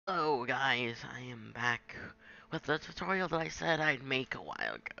So guys, I am back with the tutorial that I said I'd make a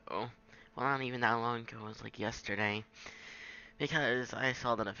while ago. Well, not even that long ago, it was like yesterday. Because I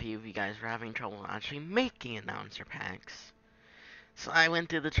saw that a few of you guys were having trouble actually making announcer packs. So I went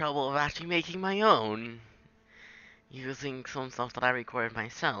through the trouble of actually making my own. Using some stuff that I recorded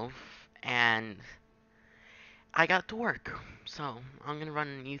myself. And I got to work. So I'm gonna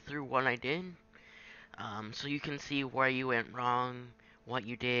run you through what I did. So you can see where you went wrong, what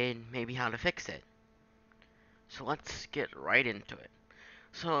you did, maybe how to fix it. So let's get right into it.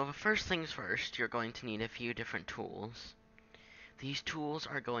 So first things first, you're going to need a few different tools. These tools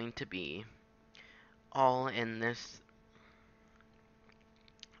are going to be all in this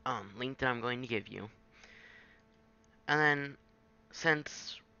link that I'm going to give you. And then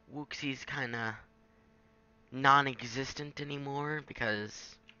since Wooxy's kind of non-existent anymore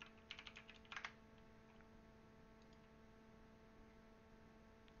because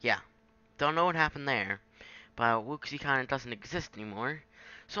yeah, don't know what happened there, but Wooxy kind of doesn't exist anymore.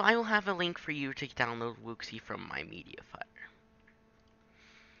 So I will have a link for you to download Wooxy from my media file.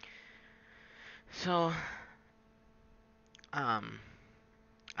 So, um,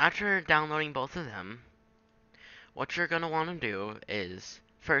 after downloading both of them, what you're going to want to do is,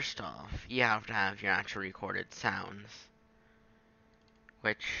 first off, you have to have your actual recorded sounds,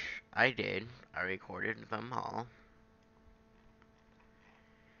 which I did. I recorded them all.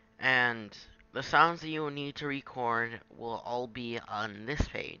 And the sounds that you will need to record will all be on this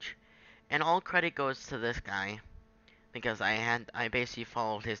page. And all credit goes to this guy, because I basically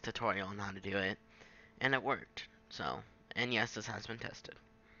followed his tutorial on how to do it, and it worked. So, and yes, this has been tested.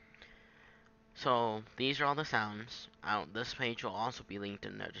 So, these are all the sounds. This page will also be linked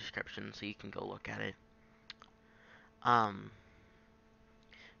in the description, so you can go look at it.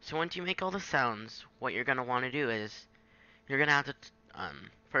 So once you make all the sounds, what you're going to want to do is, you're going to have to,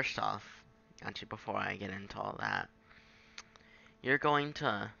 first off, actually before I get into all that, you're going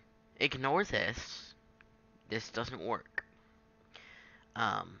to ignore this. This doesn't work.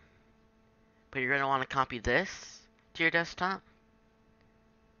 But you're going to want to copy this to your desktop.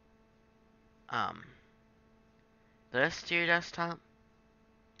 Um, this to your desktop.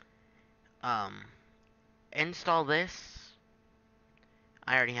 Um, install this.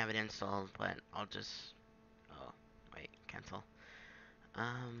 I already have it installed, but I'll just, oh, wait, cancel.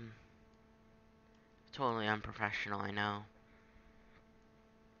 Um, totally unprofessional, I know.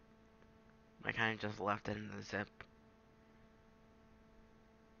 I kind of just left it in the zip.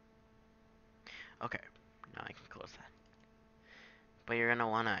 Okay, now I can close that. But you're gonna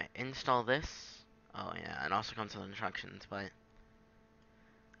wanna install this. Oh yeah, it also comes with instructions, but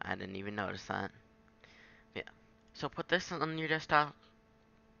I didn't even notice that. Yeah. So put this on your desktop.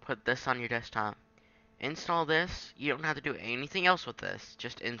 Put this on your desktop. Install this. You don't have to do anything else with this.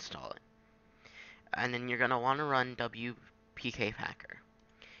 Just install it. And then you're gonna wanna run WPK Packer.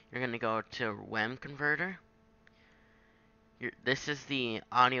 You're gonna go to WEM Converter. This is the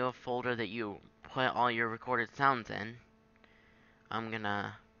audio folder that you put all your recorded sounds in. I'm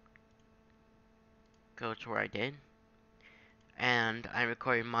gonna go to where I did. And I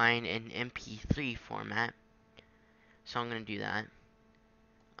recorded mine in MP3 format. So I'm gonna do that.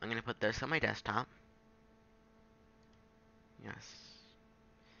 I'm gonna put this on my desktop. Yes.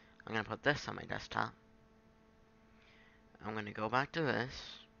 I'm gonna put this on my desktop. I'm gonna go back to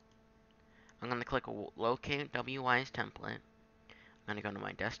this. I'm gonna click locate wwise template. I'm gonna go to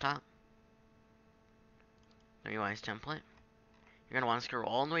my desktop. Wwise template. You're gonna want to scroll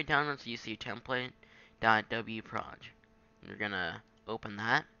all the way down until you see template.wproj. You're gonna open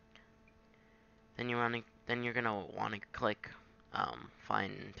that. Then you're gonna want to click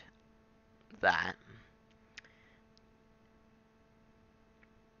find that.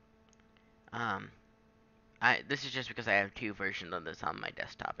 This is just because I have two versions of this on my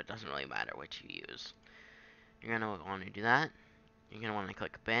desktop. It doesn't really matter which you use. You're gonna want to do that. You're gonna want to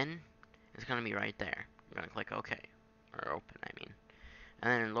click bin. It's gonna be right there. You're gonna click OK or open, I mean,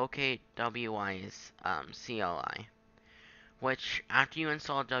 and then locate wwise CLI, which after you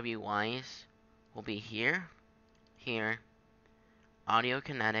install wwise will be here, here, audio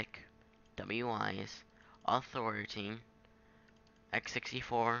kinetic, wwise, authority,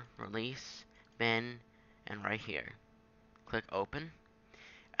 x64, release, bin, and right here. Click open,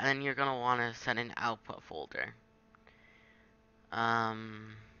 and then you're gonna want to set an output folder.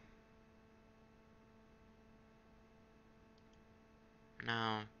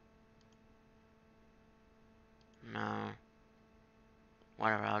 No. No.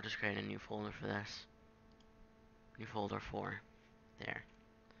 Whatever, I'll just create a new folder for this. New folder 4. There.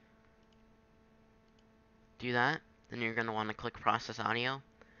 Do that. Then you're going to want to click process audio.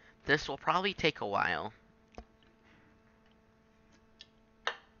 This will probably take a while.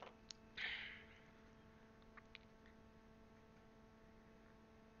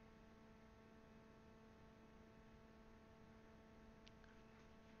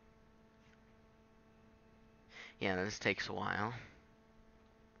 Yeah, this takes a while.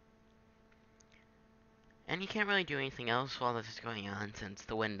 And you can't really do anything else while this is going on since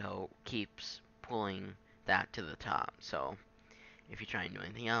the window keeps pulling that to the top. So if you try and do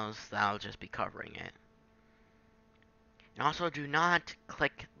anything else, that'll just be covering it. And also, do not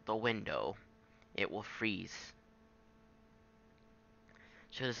click the window. It will freeze.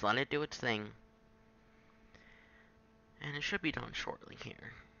 So just let it do its thing. And it should be done shortly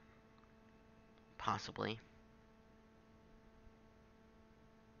here. Possibly.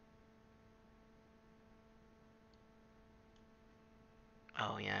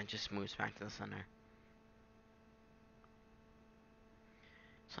 Oh yeah, it just moves back to the center.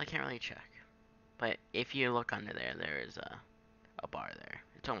 So I can't really check. But if you look under there, there is a bar there.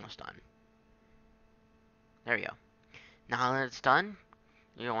 It's almost done. There we go. Now that it's done,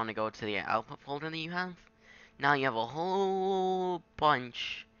 you want to go to the output folder that you have. Now you have a whole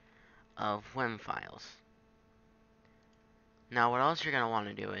bunch of WIM files. Now what else you're going to want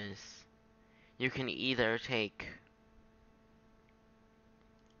to do is, you can either take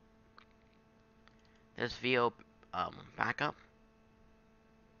this VO backup,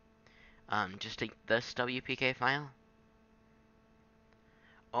 just take this WPK file,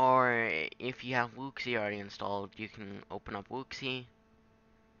 or if you have Wooxy already installed, you can open up Wooxy.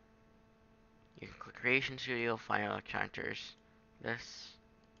 You can click Creation Studio, File Extractors, this,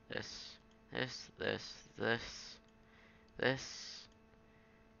 this, this,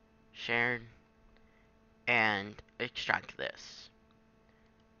 shared, and extract this.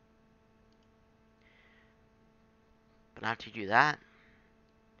 But after you do that,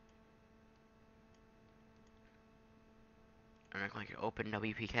 I'm going to click Open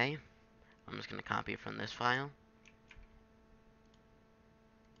WPK. I'm just going to copy it from this file.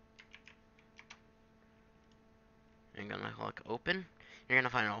 You're going to click Open. You're going to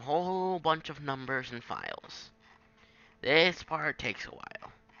find a whole bunch of numbers and files. This part takes a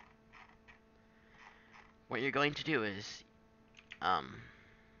while. What you're going to do is, oh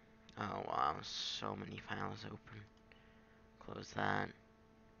wow, so many files open. Close that.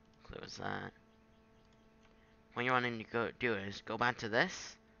 Close that. What you want to do is go back to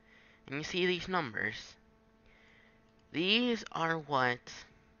this, and you see these numbers. These are what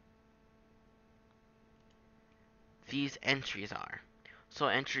these entries are. So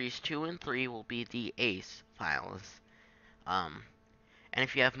entries 2 and 3 will be the ACE files. And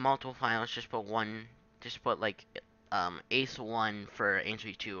if you have multiple files, just put one, just put like ACE1 for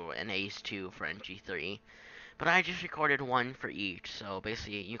entry 2 and ACE2 for entry 3. But I just recorded one for each. So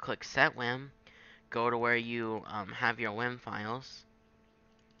basically, you click Set WIM, go to where you have your WIM files,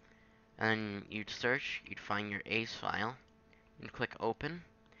 and you'd search, you'd find your ACE file, you'd click Open,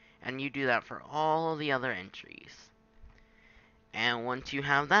 and you do that for all the other entries. And once you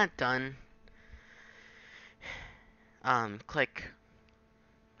have that done, click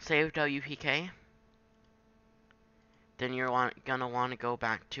Save WPK. Then you're gonna want to go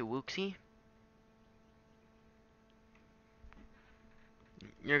back to Wooxy.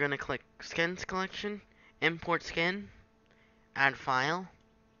 You're gonna click Skins Collection, Import Skin, Add File,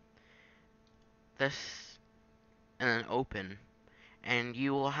 this, and then Open. And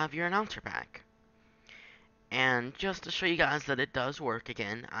you will have your announcer pack. And just to show you guys that it does work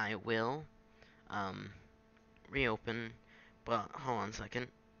again, I will reopen. But hold on a second.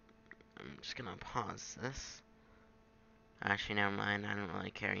 I'm just gonna pause this. Actually, never mind. I don't really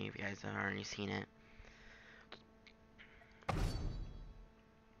care if you guys have already seen it.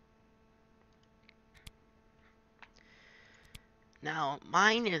 Now,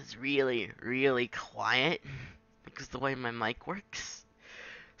 mine is really, really quiet because the way my mic works.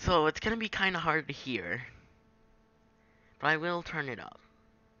 So it's gonna be kind of hard to hear. But I will turn it up.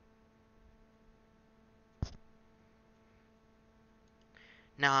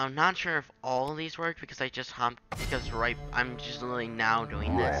 Now, I'm not sure if all of these work because I just hopped, I'm just literally now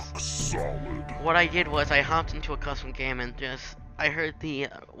doing this. Rock solid. What I did was I hopped into a custom game and I heard the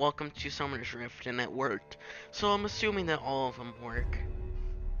Welcome to Summoner's Rift and it worked. So I'm assuming that all of them work.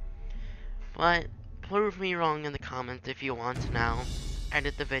 But prove me wrong in the comments if you want to now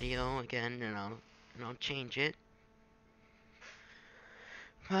edit the video again and I'll change it.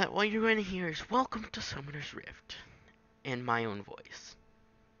 But what you're going to hear is Welcome to Summoner's Rift in my own voice.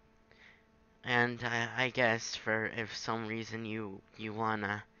 And I guess for if some reason you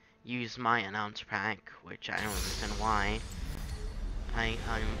wanna use my announce pack, which I don't understand why,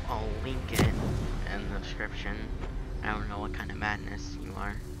 I'll link it in the description. I don't know what kind of madness you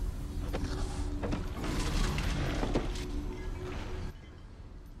are.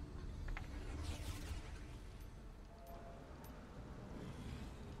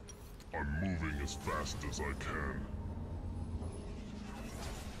 I'm moving as fast as I can.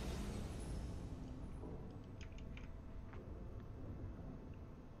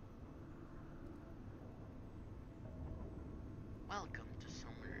 Welcome to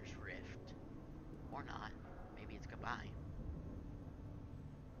Summoner's Rift. Or not. Maybe it's goodbye.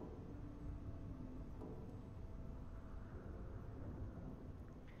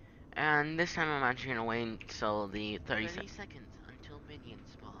 And this time I'm actually gonna wait until the 30 seconds until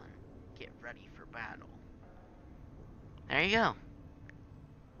minions spawn. Get ready for battle. There you go.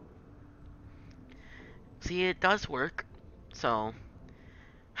 See, it does work. So,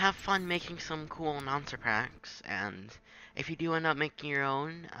 have fun making some cool announcer packs, and if you do end up making your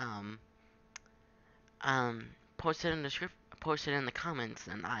own, post it in the post it in the comments,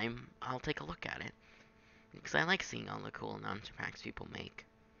 and I'll take a look at it because I like seeing all the cool announcer packs people make.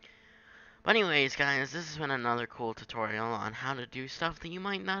 But anyways, guys, this has been another cool tutorial on how to do stuff that you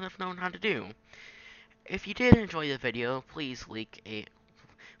might not have known how to do. If you did enjoy the video, please leave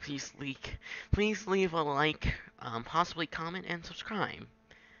a like, possibly comment and subscribe.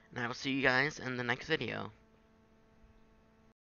 And I will see you guys in the next video.